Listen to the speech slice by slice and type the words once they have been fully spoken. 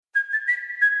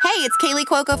Hey, it's Kaylee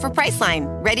Cuoco for Priceline.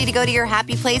 Ready to go to your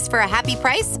happy place for a happy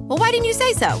price? Well, why didn't you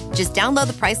say so? Just download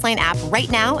the Priceline app right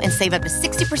now and save up to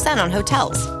 60% on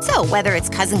hotels. So whether it's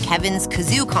Cousin Kevin's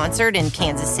Kazoo Concert in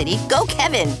Kansas City, go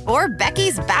Kevin, or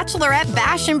Becky's Bachelorette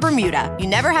Bash in Bermuda, you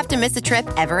never have to miss a trip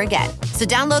ever again. So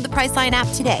download the Priceline app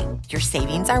today. Your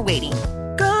savings are waiting.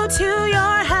 Go to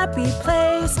your happy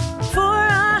place for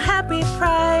a happy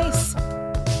price.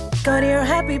 Go to your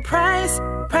happy price,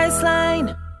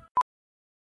 Priceline.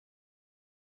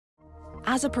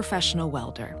 As a professional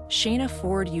welder, Shayna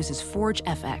Ford uses Forge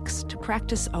FX to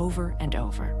practice over and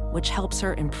over, which helps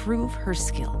her improve her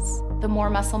skills. The more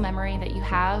muscle memory that you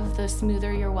have, the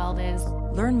smoother your weld is.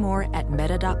 Learn more at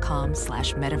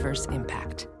meta.com/metaverse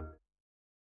impact.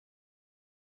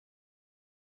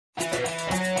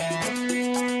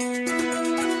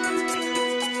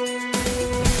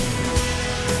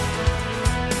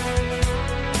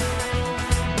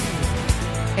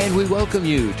 And we welcome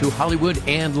you to Hollywood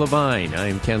and Levine.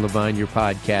 I'm Ken Levine, your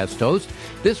podcast host.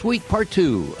 This week, part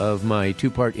 2 of my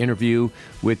 2-part interview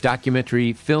with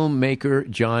documentary filmmaker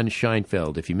John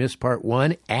Scheinfeld. If you missed part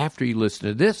 1, after you listen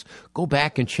to this, go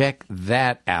back and check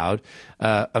that out.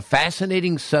 A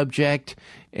fascinating subject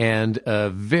and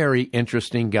a very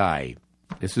interesting guy.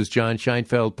 This is John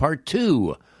Scheinfeld, part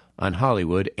 2 on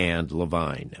Hollywood and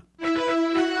Levine.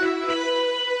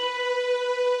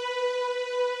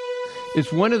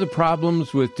 It's one of the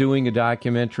problems with doing a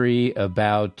documentary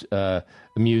about a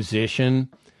musician,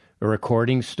 a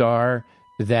recording star,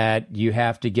 that you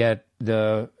have to get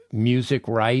the music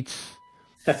rights.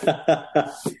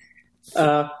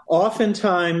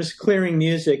 Oftentimes, clearing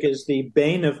music is the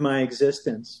bane of my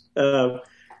existence. You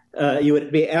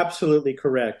would be absolutely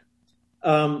correct.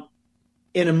 In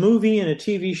a movie, in a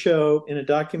TV show, in a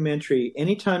documentary,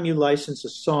 anytime you license a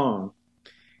song,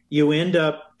 you end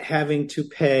up having to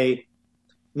pay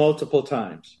multiple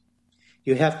times.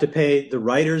 You have to pay the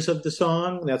writers of the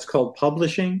song. That's called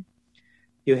publishing.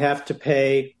 You have to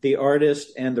pay the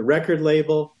artist and the record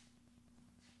label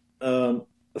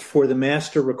for the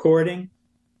master recording.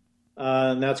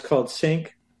 And that's called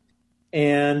sync.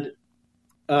 And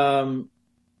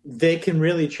they can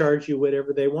really charge you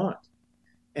whatever they want.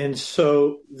 And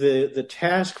so the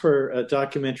task for a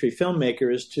documentary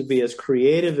filmmaker is to be as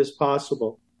creative as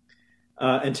possible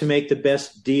and to make the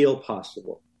best deal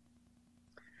possible.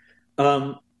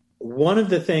 One of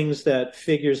the things that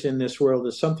figures in this world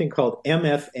is something called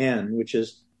MFN, which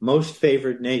is Most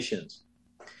Favored Nations,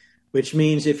 which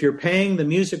means if you're paying the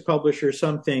music publisher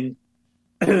something,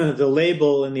 the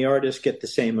label and the artist get the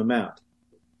same amount.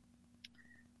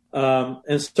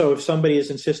 And so if somebody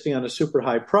is insisting on a super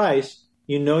high price,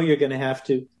 you know you're going to have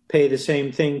to pay the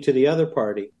same thing to the other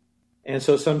party. And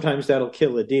so sometimes that'll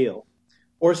kill a deal.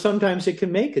 Or sometimes it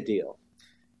can make a deal.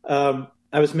 I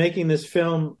was making this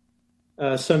film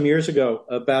some years ago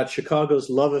about Chicago's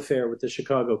love affair with the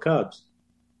Chicago Cubs.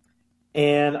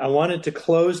 And I wanted to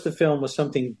close the film with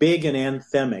something big and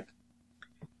anthemic.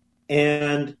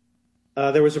 And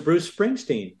there was a Bruce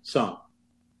Springsteen song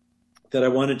that I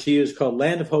wanted to use called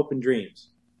Land of Hope and Dreams.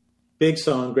 Big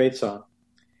song, great song.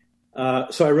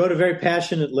 So I wrote a very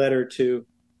passionate letter to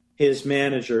his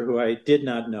manager, who I did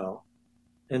not know,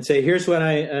 and say, here's what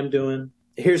I am doing.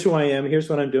 Here's who I am. Here's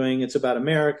what I'm doing. It's about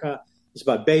America. It's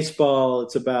about baseball.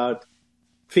 It's about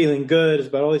feeling good. It's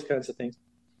about all these kinds of things.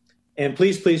 And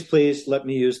please, please, please let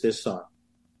me use this song.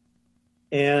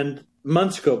 And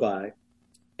months go by,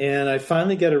 and I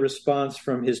finally get a response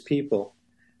from his people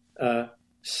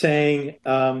saying,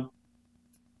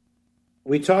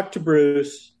 we talked to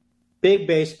Bruce, big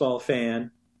baseball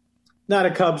fan, not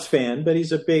a Cubs fan, but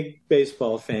he's a big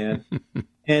baseball fan.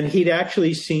 And he'd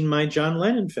actually seen my John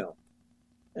Lennon film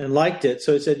and liked it.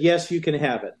 So he said, yes, you can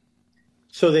have it.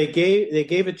 So they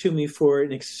gave it to me for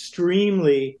an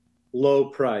extremely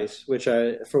low price,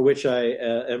 for which I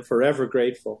am forever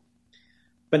grateful.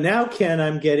 But now, Ken,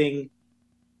 I'm getting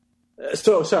we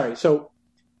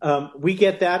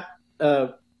get that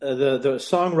the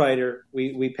songwriter,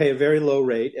 we pay a very low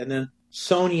rate, and then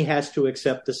Sony has to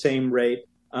accept the same rate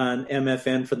on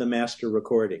MFN for the master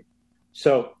recording.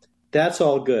 So that's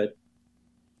all good.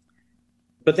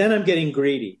 But then I'm getting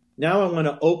greedy. Now I want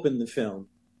to open the film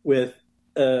with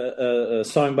a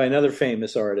song by another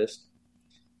famous artist.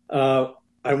 I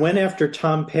went after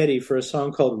Tom Petty for a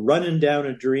song called Runnin' Down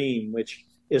a Dream, which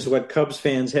is what Cubs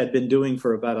fans had been doing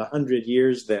for about 100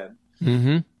 years then.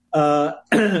 Mm-hmm.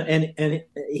 And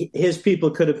his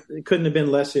people couldn't have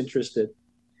been less interested.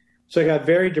 So I got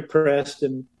very depressed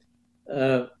and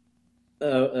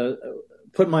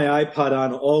put my iPod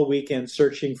on all weekend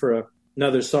searching for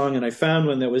another song, and I found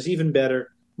one that was even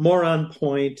better, more on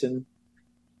point, and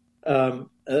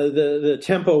The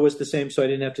tempo was the same, so I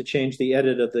didn't have to change the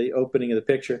edit of the opening of the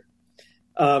picture.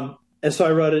 And so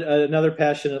I wrote another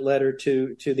passionate letter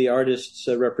to the artists'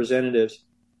 representatives.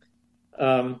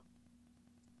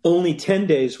 Only 10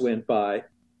 days went by,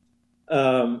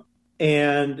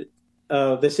 and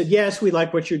they said, yes, we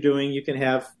like what you're doing. You can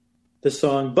have the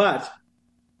song, but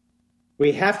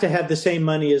we have to have the same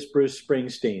money as Bruce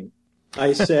Springsteen.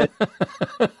 I said,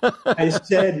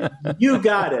 you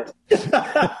got it.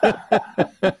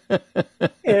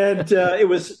 And it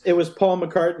was Paul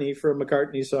McCartney for a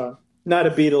McCartney song, not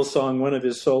a Beatles song, one of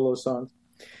his solo songs.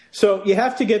 So you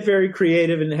have to get very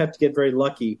creative and have to get very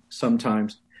lucky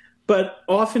sometimes. But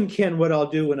often, Ken, what I'll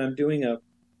do when I'm doing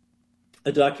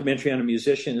a documentary on a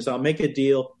musician is I'll make a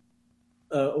deal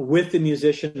with the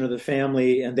musician or the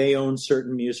family, and they own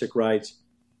certain music rights,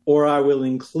 or I will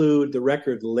include the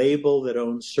record label that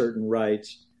owns certain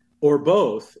rights, or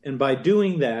both. And by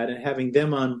doing that and having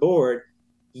them on board,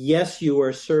 yes, you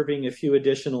are serving a few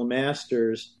additional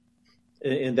masters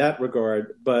in that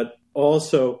regard, but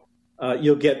also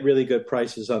you'll get really good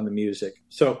prices on the music.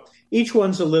 So each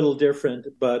one's a little different,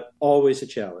 but always a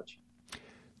challenge.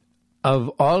 Of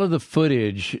all of the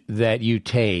footage that you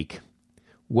take,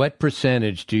 what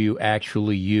percentage do you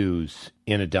actually use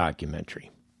in a documentary?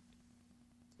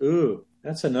 Ooh,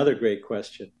 that's another great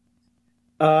question.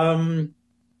 Well,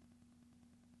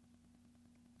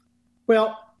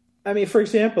 I mean, for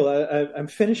example, I'm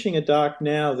finishing a doc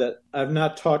now that I've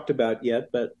not talked about yet,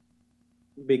 but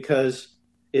because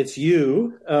it's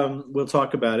you, we'll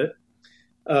talk about it.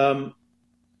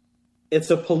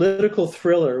 It's a political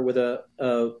thriller with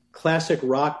a classic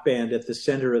rock band at the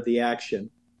center of the action.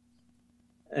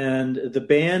 And the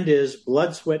band is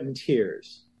Blood, Sweat, and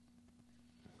Tears,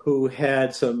 who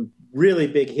had some really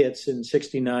big hits in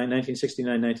 1969,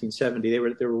 1970.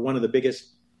 They were one of the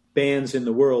biggest bands in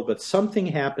the world, but something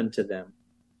happened to them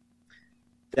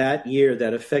that year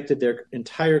that affected their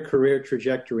entire career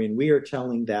trajectory, and we are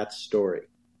telling that story.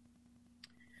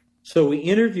 So we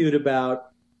interviewed about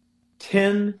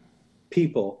 10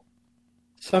 people.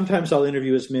 Sometimes I'll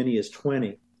interview as many as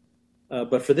 20.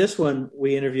 But for this one,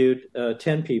 we interviewed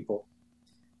 10 people.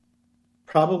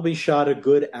 Probably shot a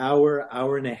good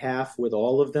hour and a half with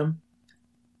all of them.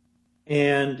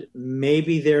 And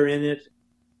maybe they're in it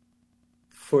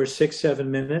for 6-7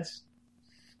 minutes.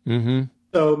 Mm-hmm.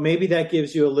 So maybe that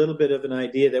gives you a little bit of an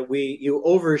idea that you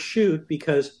overshoot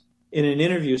because in an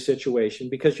interview situation,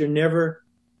 because you're never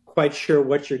quite sure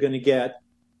what you're going to get,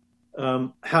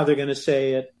 how they're going to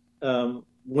say it,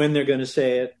 when they're going to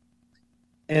say it.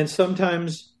 And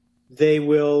sometimes they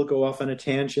will go off on a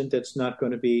tangent that's not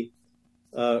going to be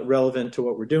relevant to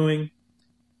what we're doing.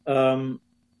 And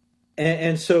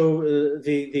so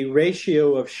the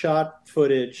ratio of shot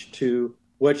footage to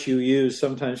what you use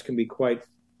sometimes can be quite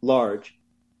large.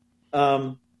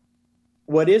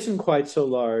 What isn't quite so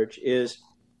large is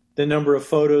the number of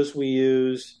photos we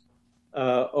use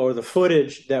or the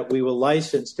footage that we will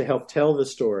license to help tell the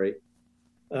story,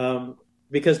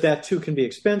 because that too can be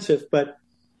expensive. But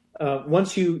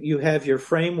once you have your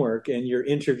framework and your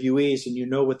interviewees and you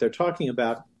know what they're talking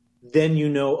about, then you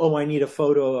know, oh, I need a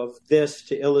photo of this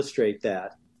to illustrate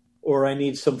that, or I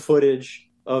need some footage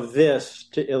of this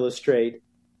to illustrate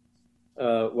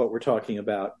what we're talking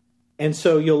about. And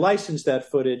so you'll license that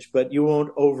footage, but you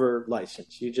won't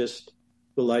over-license. You just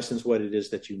will license what it is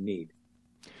that you need.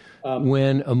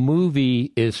 When a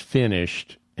movie is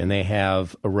finished and they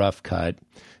have a rough cut,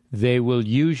 they will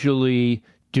usually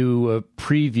do a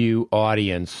preview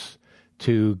audience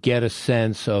to get a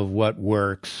sense of what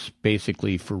works,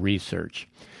 basically for research.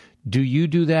 Do you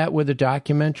do that with a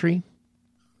documentary?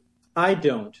 I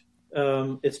don't.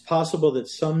 It's possible that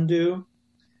some do.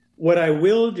 What I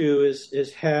will do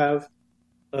is have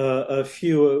a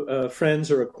few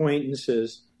friends or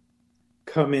acquaintances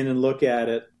come in and look at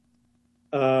it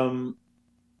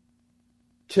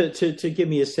to give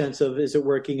me a sense of, is it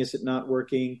working, is it not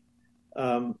working,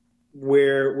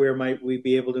 where might we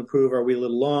be able to improve, are we a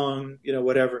little long,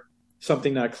 whatever,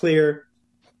 something not clear.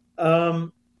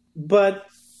 But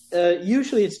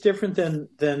usually it's different than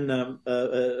a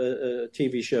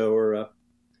TV show or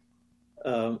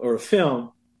a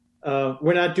film.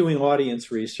 We're not doing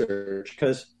audience research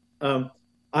because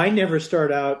I never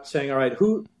start out saying, all right,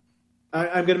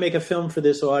 I'm going to make a film for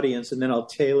this audience, and then I'll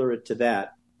tailor it to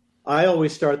that. I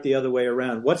always start the other way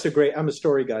around. I'm a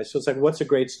story guy, so it's like, what's a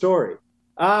great story?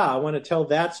 I want to tell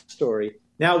that story.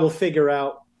 Now we'll figure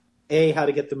out, A, how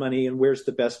to get the money and where's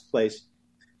the best place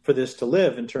for this to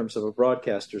live in terms of a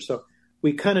broadcaster. So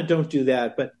we kind of don't do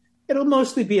that, but it'll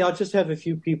mostly be, I'll just have a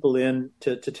few people in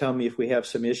to tell me if we have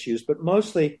some issues, but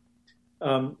mostly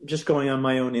just going on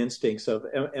my own instincts of,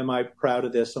 am I proud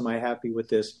of this? Am I happy with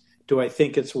this? Do I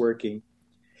think it's working?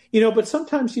 But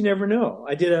sometimes you never know.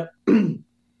 I did a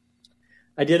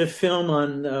film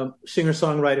on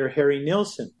singer-songwriter Harry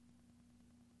Nilsson,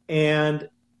 and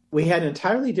we had an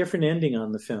entirely different ending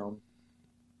on the film.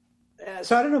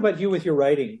 So I don't know about you with your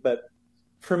writing, but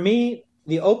for me,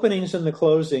 the openings and the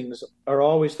closings are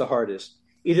always the hardest.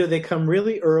 Either they come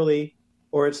really early,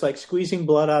 or it's like squeezing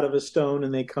blood out of a stone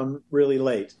and they come really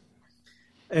late.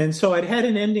 And so I'd had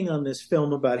an ending on this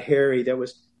film about Harry it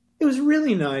was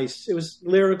really nice. It was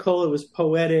lyrical, it was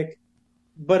poetic,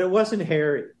 but it wasn't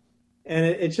Harry. And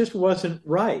it just wasn't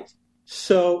right.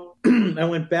 So I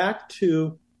went back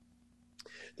to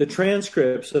the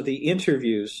transcripts of the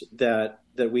interviews that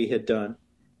we had done,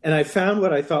 and I found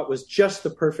what I thought was just the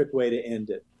perfect way to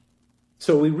end it.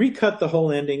 So we recut the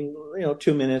whole ending,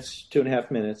 2 minutes,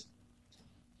 2.5 minutes.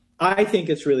 I think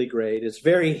it's really great. It's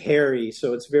very Harry,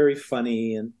 so it's very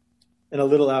funny and a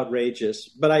little outrageous,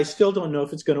 but I still don't know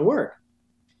if it's going to work.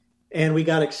 And we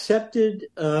got accepted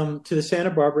to the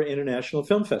Santa Barbara International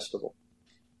Film Festival.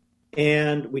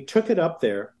 And we took it up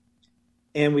there,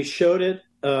 and we showed it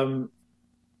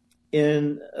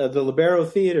in the Libero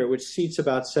Theater, which seats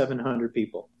about 700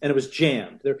 people. And it was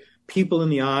jammed. There were people in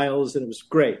the aisles, and it was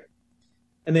great.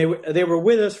 And they were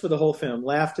with us for the whole film,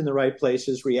 laughed in the right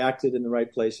places, reacted in the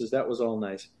right places. That was all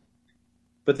nice.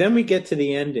 But then we get to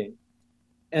the ending,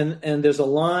 and there's a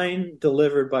line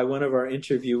delivered by one of our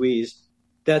interviewees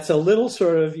that's a little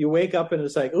sort of, you wake up and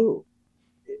it's like, ooh,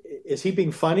 is he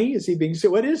being funny?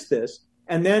 What is this?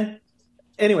 And then,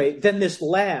 anyway, then this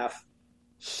laugh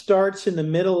starts in the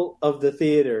middle of the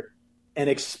theater and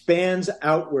expands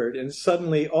outward, and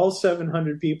suddenly all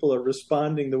 700 people are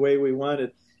responding the way we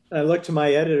wanted. And I looked to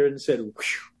my editor and said,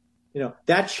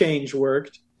 that change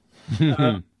worked.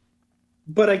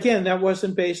 But again, that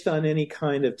wasn't based on any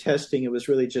kind of testing. It was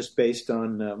really just based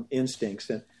on instincts.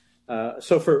 And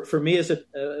so for me, as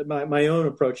my own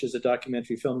approach as a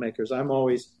documentary filmmaker, I'm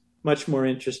always much more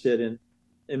interested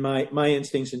in my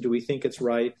instincts and do we think it's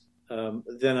right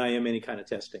than I am any kind of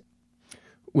testing.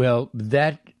 Well,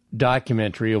 that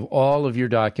documentary of all of your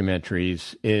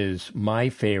documentaries is my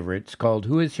favorite. It's called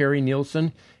Who is Harry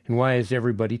Nilsson and Why is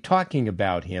Everybody Talking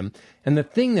About Him? And the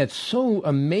thing that's so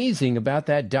amazing about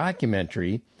that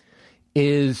documentary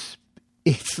is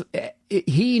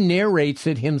he narrates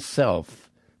it himself.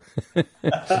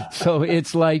 So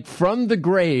it's like from the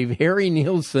grave, Harry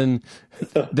Nilsson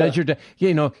does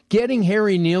getting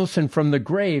Harry Nilsson from the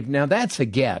grave. Now that's a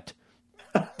get.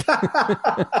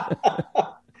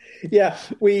 Yeah,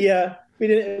 we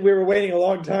were waiting a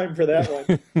long time for that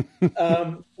one.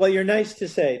 Well, you're nice to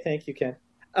say. Thank you, Ken.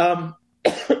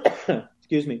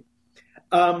 Excuse me.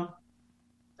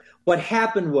 What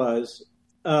happened was,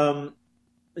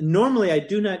 normally I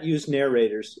do not use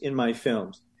narrators in my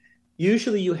films.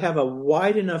 Usually you have a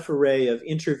wide enough array of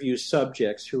interview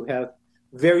subjects who have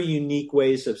very unique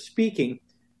ways of speaking,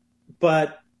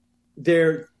 but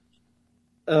they're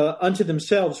unto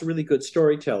themselves really good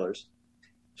storytellers.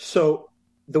 So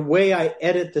the way I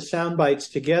edit the sound bites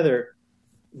together,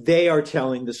 they are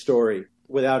telling the story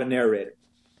without a narrator.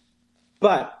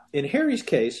 But in Harry's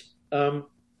case,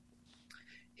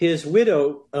 his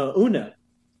widow, Una,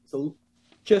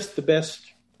 just the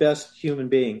best human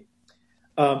being.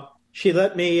 She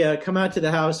let me come out to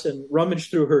the house and rummage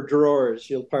through her drawers,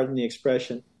 you'll pardon the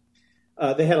expression.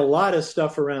 They had a lot of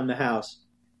stuff around the house.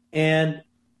 And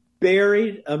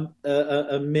buried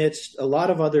amidst a lot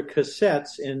of other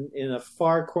cassettes in a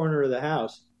far corner of the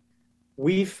house,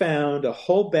 we found a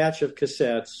whole batch of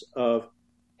cassettes of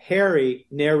Harry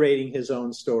narrating his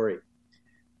own story.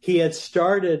 He had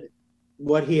started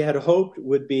what he had hoped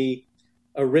would be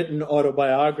a written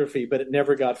autobiography, but it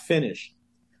never got finished.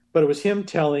 But it was him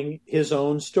telling his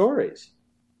own stories.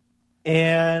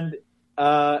 And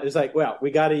it was like, well,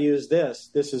 we got to use this.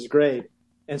 This is great.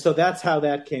 And so that's how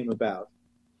that came about.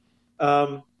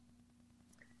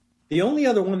 The only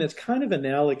other one that's kind of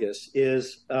analogous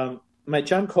is my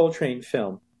John Coltrane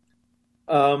film.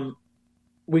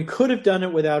 We could have done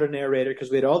it without a narrator because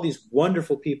we had all these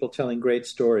wonderful people telling great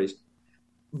stories.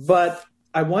 But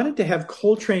I wanted to have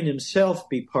Coltrane himself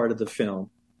be part of the film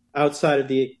outside of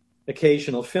the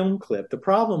occasional film clip. The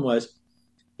problem was,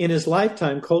 in his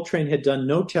lifetime, Coltrane had done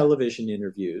no television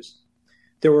interviews.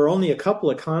 There were only a couple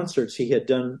of concerts he had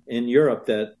done in Europe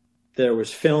that there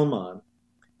was film on.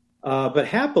 But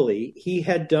happily, he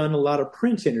had done a lot of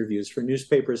print interviews for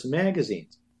newspapers and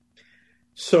magazines.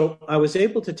 So I was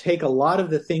able to take a lot of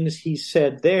the things he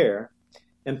said there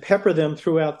and pepper them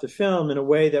throughout the film in a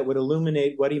way that would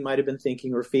illuminate what he might have been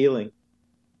thinking or feeling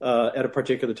at a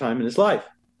particular time in his life.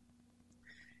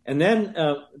 And then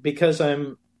because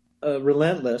I'm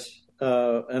relentless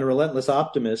and a relentless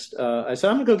optimist, I said,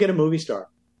 I'm going to go get a movie star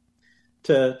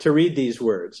to read these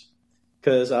words,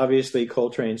 because obviously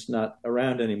Coltrane's not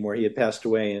around anymore. He had passed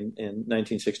away in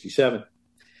 1967.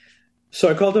 So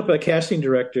I called up a casting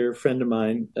director, friend of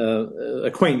mine,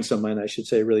 acquaintance of mine, I should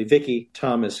say, really, Vicki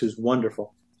Thomas, who's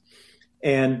wonderful.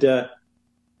 And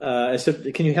I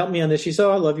said, can you help me on this? She said,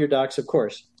 oh, I love your docs, of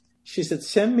course. She said,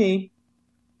 send me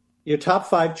your top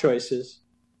 5 choices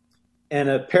and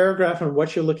a paragraph on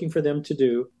what you're looking for them to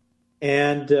do,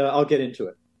 and I'll get into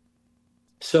it.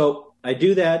 So I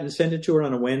do that and send it to her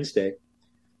on a Wednesday.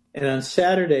 And on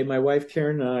Saturday, my wife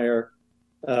Karen and I are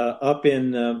up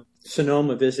in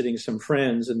Sonoma visiting some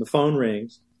friends, and the phone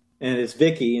rings, and it's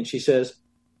Vicki, and she says,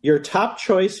 your top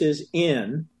choice is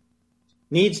in,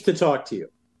 needs to talk to you.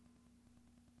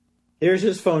 Here's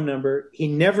his phone number. He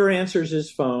never answers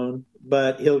his phone,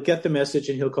 but he'll get the message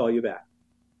and he'll call you back.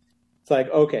 It's like,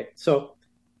 okay. So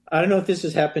I don't know if this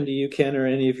has happened to you, Ken, or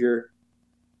any of your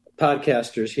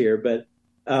podcasters here, but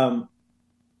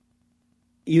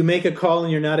you make a call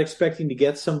and you're not expecting to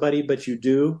get somebody, but you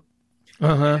do.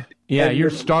 Uh-huh. Yeah, you're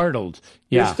startled.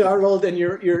 Yeah. You're startled, and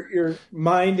your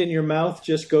mind and your mouth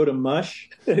just go to mush.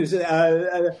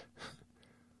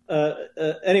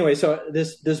 Anyway, so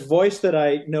this voice that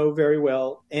I know very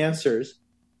well answers,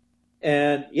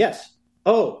 and yes.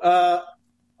 Oh,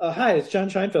 hi, it's John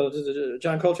Scheinfeld. It's a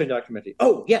John Coltrane documentary.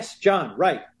 Oh, yes, John,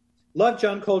 right. Love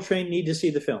John Coltrane, need to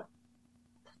see the film.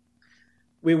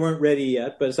 We weren't ready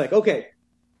yet, but it's like, okay.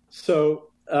 So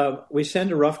we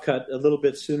send a rough cut a little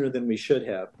bit sooner than we should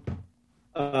have.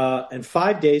 And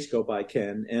 5 days go by,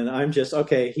 Ken, and I'm just,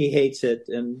 okay, he hates it,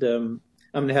 and I'm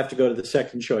going to have to go to the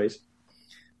second choice.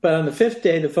 But on the 5th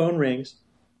day, the phone rings,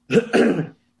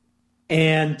 and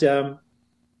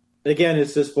again,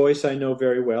 it's this voice I know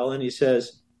very well, and he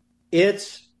says,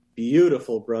 it's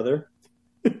beautiful, brother.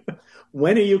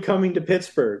 When are you coming to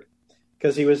Pittsburgh?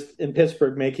 Because he was in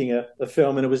Pittsburgh making a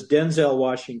film, and it was Denzel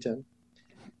Washington.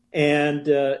 And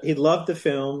he loved the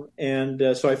film,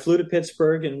 and so I flew to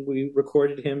Pittsburgh, and we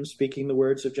recorded him speaking the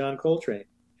words of John Coltrane.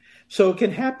 So it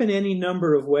can happen any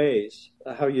number of ways,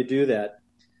 how you do that.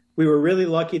 We were really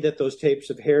lucky that those tapes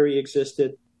of Harry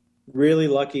existed, really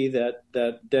lucky that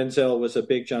Denzel was a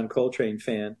big John Coltrane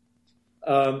fan.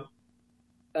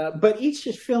 But each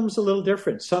film's a little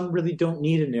different. Some really don't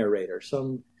need a narrator.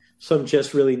 Some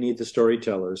just really need the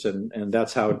storytellers, and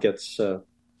that's how it gets how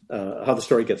the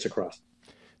story gets across.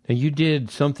 Now, you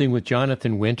did something with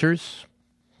Jonathan Winters.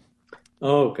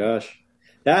 Oh gosh,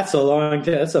 that's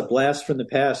a blast from the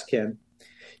past, Ken.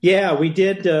 Yeah, we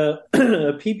did a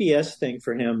PBS thing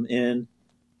for him in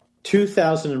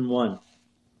 2001.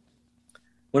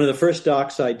 One of the first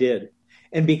docs I did,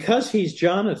 and because he's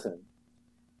Jonathan,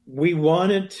 we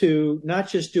wanted to not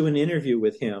just do an interview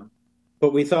with him,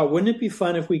 but we thought, wouldn't it be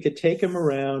fun if we could take him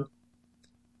around?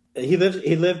 He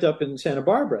lived up in Santa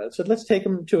Barbara. So let's take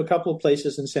him to a couple of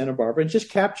places in Santa Barbara and just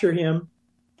capture him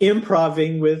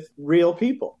improvising with real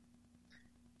people.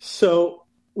 So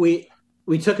we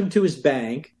took him to his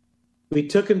bank, we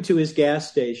took him to his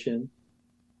gas station,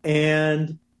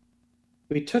 and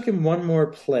we took him one more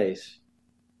place.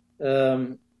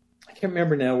 I can't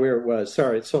remember now where it was.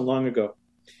 Sorry, it's so long ago.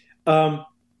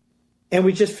 And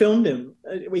we just filmed him.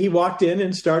 He walked in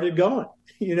and started going,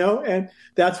 and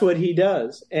that's what he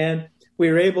does. And we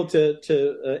were able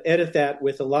to edit that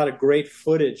with a lot of great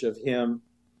footage of him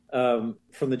from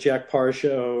the Jack Parr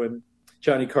Show and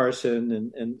Johnny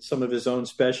Carson and some of his own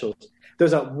specials.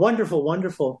 There's a wonderful,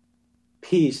 wonderful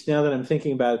piece, now that I'm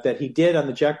thinking about it, that he did on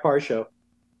the Jack Parr Show,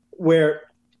 where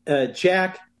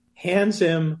Jack hands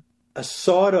him a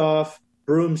sawed-off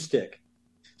broomstick.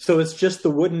 So it's just the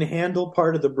wooden handle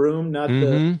part of the broom, not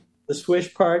the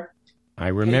swish part. I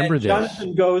remember this.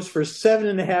 Jonathan goes for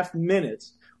 7.5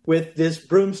 minutes with this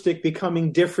broomstick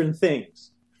becoming different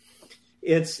things.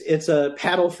 It's a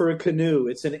paddle for a canoe.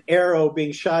 It's an arrow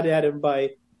being shot at him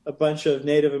by a bunch of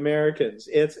Native Americans.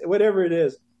 It's whatever it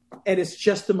is. And it's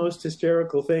just the most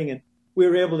hysterical thing. And we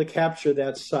were able to capture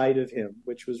that side of him,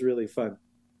 which was really fun.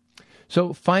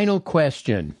 So, final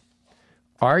question.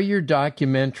 Are your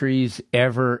documentaries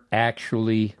ever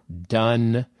actually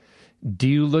done? Do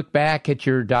you look back at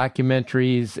your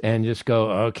documentaries and just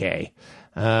go, okay,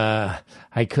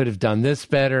 I could have done this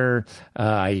better.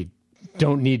 I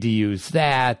don't need to use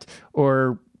that.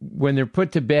 Or when they're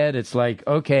put to bed, it's like,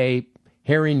 okay,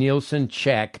 Harry Nilsson,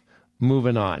 check,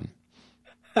 moving on.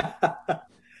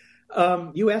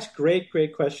 You ask great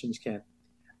questions, Ken.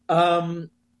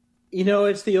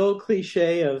 It's the old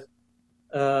cliche of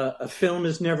a film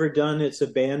is never done, it's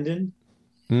abandoned.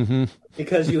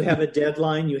 because you have a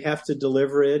deadline. You have to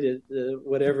deliver it,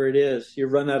 whatever it is. You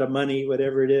run out of money,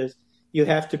 whatever it is. You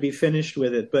have to be finished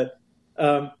with it. But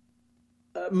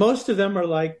most of them are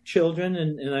like children,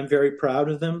 and I'm very proud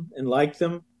of them and like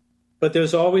them. But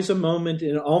there's always a moment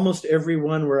in almost every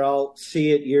one where I'll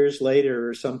see it years later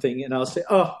or something, and I'll say,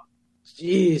 oh,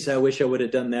 geez, I wish I would have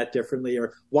done that differently.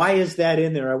 Or why is that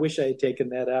in there? I wish I had taken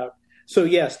that out. So,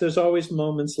 yes, there's always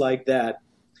moments like that.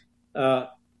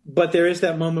 But there is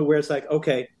that moment where it's like,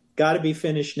 okay, got to be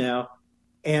finished now.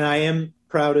 And I am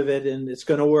proud of it, and it's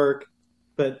going to work.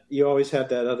 But you always have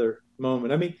that other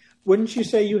moment. I mean, wouldn't you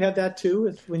say you have that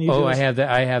too? When you I have that.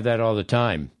 I have that all the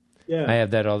time. Yeah, I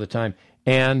have that all the time.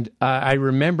 And I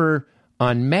remember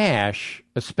on MASH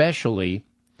especially,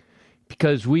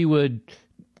 because we would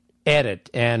edit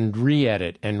and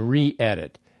re-edit and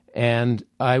re-edit. And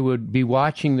I would be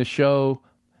watching the show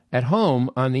at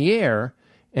home on the air,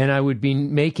 and I would be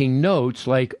making notes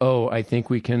like, oh, I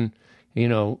think we can,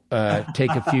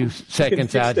 take a few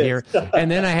seconds out here.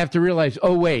 And then I have to realize,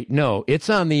 oh, wait, no, it's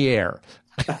on the air.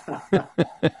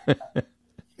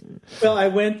 Well, I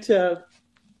went,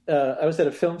 I was at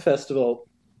a film festival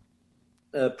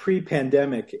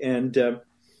pre-pandemic, and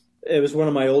it was one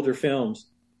of my older films.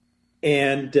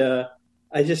 And I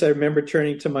remember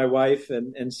turning to my wife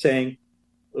and saying,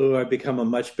 oh, I've become a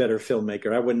much better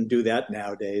filmmaker. I wouldn't do that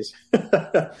nowadays.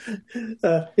 I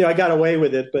got away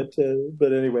with it, but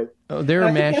anyway. Oh, there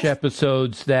are MASH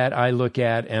episodes that I look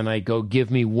at and I go,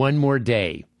 give me one more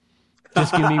day.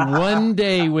 Just give me one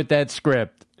day with that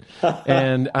script,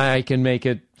 and I can make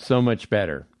it so much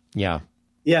better. Yeah.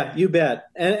 Yeah, you bet.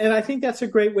 And I think that's a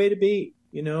great way to be.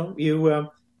 You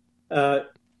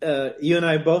and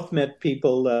I both met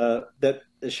people that,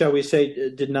 shall we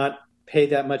say, did not pay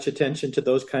that much attention to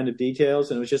those kind of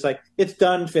details. And it was just like, it's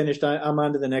done, finished, I'm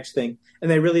on to the next thing.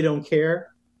 And they really don't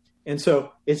care. And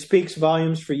so it speaks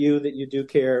volumes for you that you do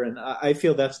care. And I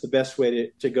feel that's the best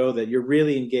way to go, that you're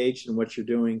really engaged in what you're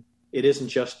doing. It isn't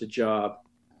just a job.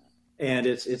 And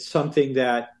it's something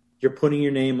that you're putting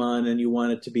your name on, and you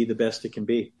want it to be the best it can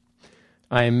be.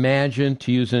 I imagine,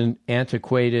 to use an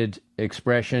antiquated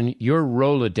expression, your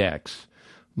Rolodex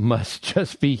must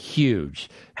just be huge.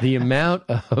 The amount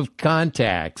of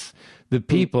contacts, the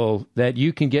people that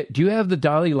you can get. Do you have the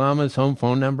Dalai Lama's home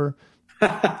phone number?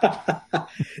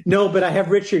 No, but I have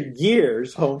Richard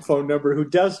Gere's home phone number, who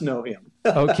does know him.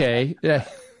 Okay.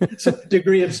 It's a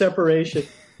degree of separation.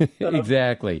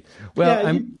 Exactly.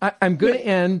 Well, I'm going to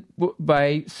end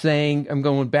by saying I'm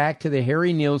going back to the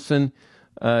Harry Nilsson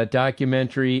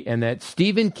documentary, and that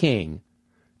Stephen King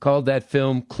called that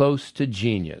film close to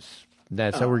genius.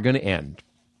 That's how we're going to end.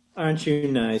 Aren't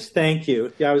you nice? Thank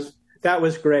you. Yeah, that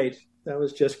was great. That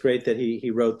was just great that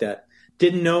he wrote that.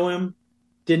 Didn't know him.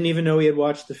 Didn't even know he had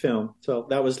watched the film. So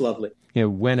that was lovely.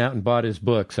 Went out and bought his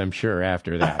books, I'm sure,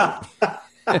 after that.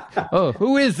 Oh,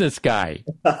 who is this guy?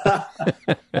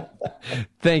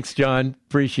 Thanks, John.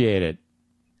 Appreciate it.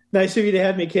 Nice of you to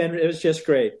have me, Ken. It was just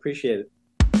great. Appreciate it.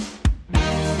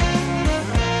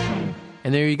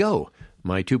 And there you go.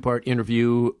 My two-part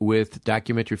interview with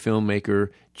documentary filmmaker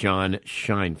John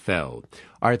Scheinfeld.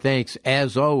 Our thanks,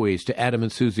 as always, to Adam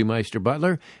and Susie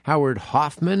Meister-Butler, Howard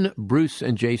Hoffman, Bruce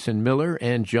and Jason Miller,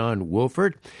 and John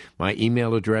Wolford. My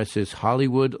email address is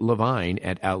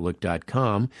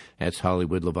hollywoodlevine@outlook.com. That's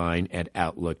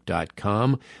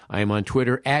hollywoodlevine@outlook.com. I am on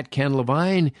Twitter @Ken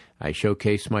Levine. I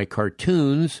showcase my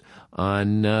cartoons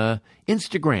on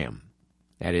Instagram.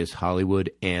 That is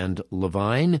Hollywood and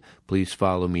Levine. Please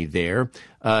follow me there.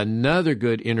 Another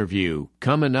good interview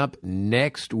coming up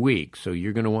next week, so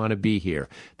you're going to want to be here.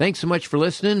 Thanks so much for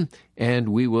listening, and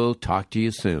we will talk to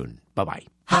you soon. Bye-bye.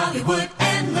 Hollywood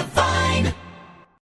and Levine.